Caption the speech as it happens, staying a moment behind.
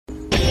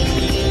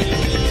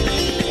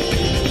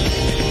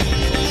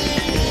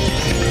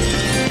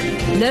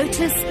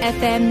Lotus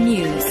FM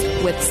News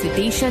with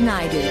SUDISHA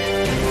Naidu.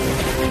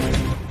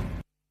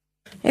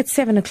 It's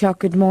 7 o'clock.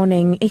 Good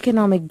morning.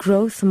 Economic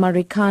growth,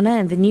 Marikana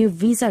and the new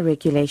visa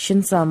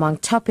regulations are among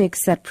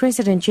topics that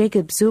President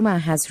Jacob Zuma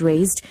has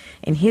raised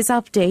in his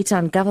update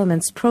on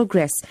government's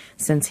progress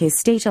since his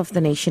State of the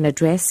Nation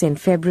address in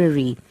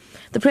February.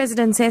 The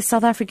president says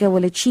South Africa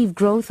will achieve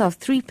growth of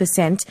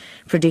 3%,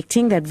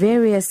 predicting that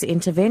various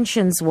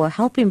interventions will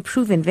help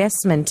improve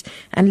investment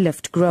and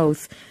lift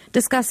growth.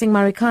 Discussing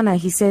Marikana,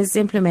 he says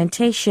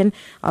implementation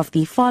of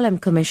the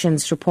Farlam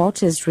Commission's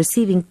report is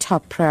receiving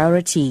top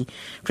priority.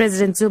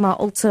 President Zuma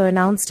also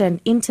announced an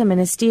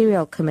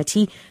interministerial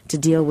committee to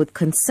deal with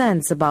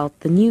concerns about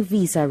the new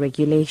visa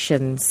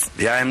regulations.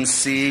 The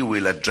IMC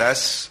will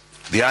address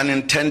the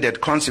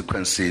unintended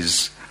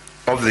consequences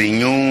of the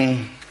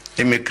new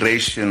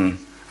immigration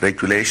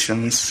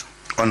regulations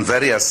on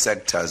various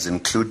sectors,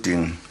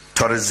 including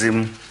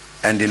tourism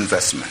and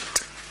investment.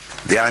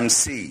 The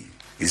IMC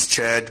is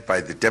chaired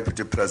by the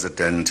Deputy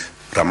President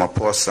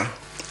Ramaphosa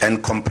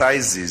and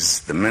comprises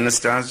the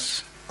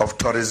Ministers of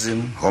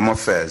Tourism, Home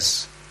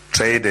Affairs,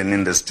 Trade and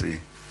Industry,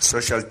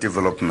 Social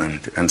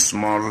Development and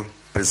Small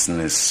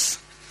Business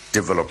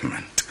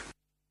Development.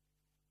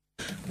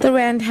 The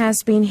rand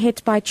has been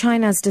hit by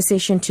China's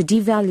decision to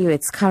devalue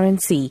its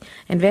currency.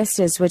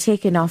 Investors were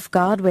taken off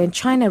guard when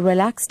China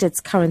relaxed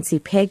its currency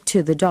peg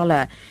to the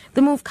dollar.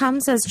 The move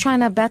comes as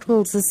China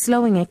battles a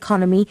slowing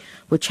economy,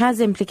 which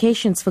has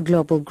implications for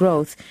global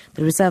growth.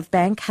 The Reserve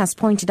Bank has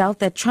pointed out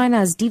that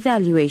China's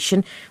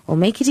devaluation will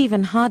make it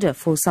even harder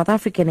for South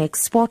African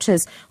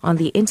exporters on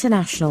the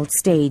international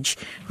stage.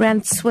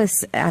 Rand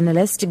Swiss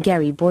analyst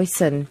Gary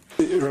Boyson.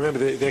 Remember,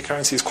 their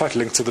currency is quite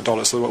linked to the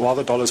dollar. So while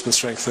the dollar's been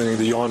strengthening,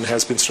 the yuan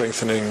has been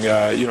strengthening,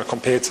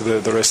 compared to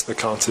the rest of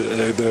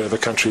the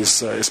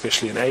countries,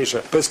 especially in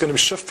Asia. But it's going to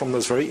shift from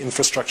those very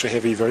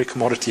infrastructure-heavy, very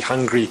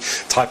commodity-hungry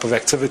type of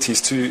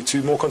activities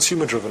to more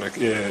consumer-driven,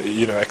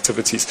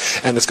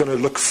 activities. And it's going to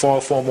look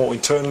far more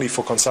internally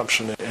for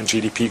consumption and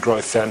GDP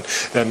growth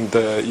than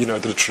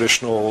the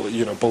traditional,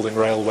 building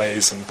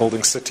railways and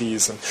building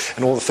cities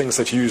and all the things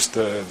that use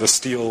the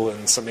steel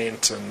and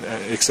cement and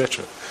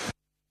etc.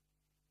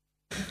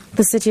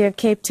 The City of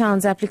Cape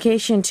Town's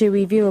application to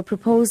review a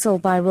proposal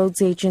by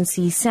roads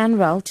agency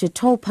SANRAL to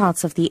toll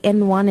parts of the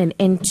N1 and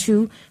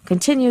N2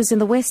 continues in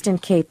the Western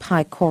Cape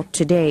High Court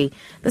today.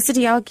 The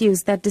city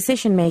argues that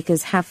decision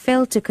makers have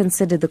failed to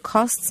consider the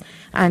costs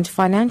and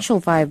financial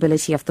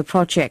viability of the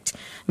project.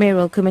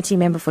 Mayoral Committee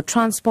Member for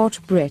Transport,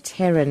 Brett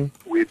Heron.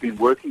 We've been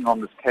working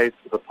on this case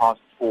for the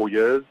past 4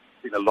 years.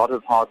 It's been a lot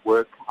of hard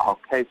work. Our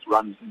case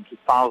runs into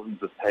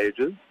thousands of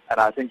pages, and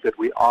I think that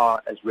we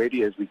are as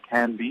ready as we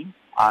can be.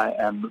 I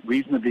am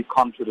reasonably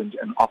confident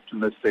and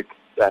optimistic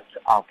that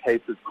our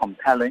case is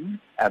compelling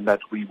and that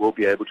we will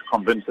be able to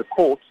convince the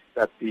court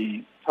that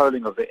the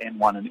tolling of the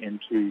N1 and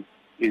N2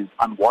 is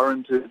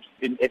unwarranted,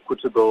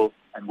 inequitable,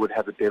 and would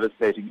have a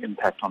devastating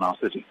impact on our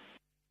city.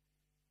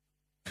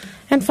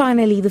 And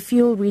finally, the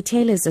Fuel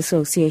Retailers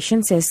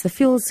Association says the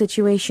fuel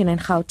situation in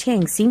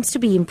Gauteng seems to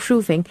be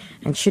improving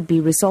and should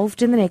be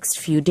resolved in the next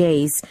few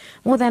days.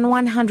 More than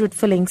 100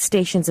 filling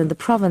stations in the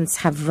province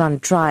have run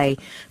dry.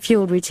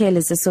 Fuel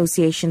Retailers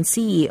Association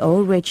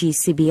CEO Reggie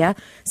Sibia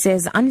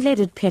says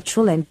unleaded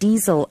petrol and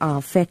diesel are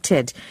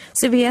affected.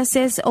 Sibia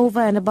says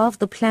over and above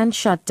the planned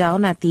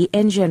shutdown at the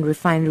Engen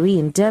refinery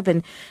in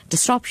Durban,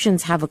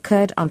 disruptions have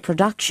occurred on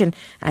production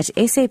at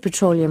SA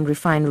Petroleum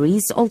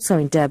refineries, also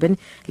in Durban,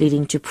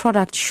 leading to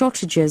product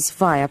shortages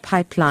via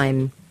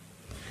pipeline.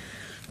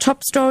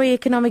 Top story: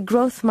 economic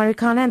growth,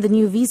 Marikana and the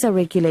new visa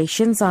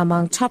regulations are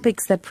among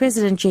topics that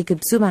President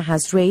Jacob Zuma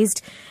has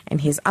raised in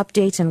his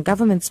update on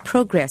government's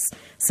progress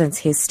since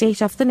his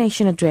State of the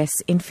Nation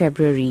address in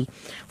February.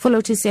 For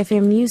Lotus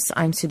FM News,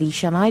 I'm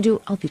SUDISHA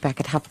Naidu. I'll be back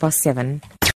at 7:30.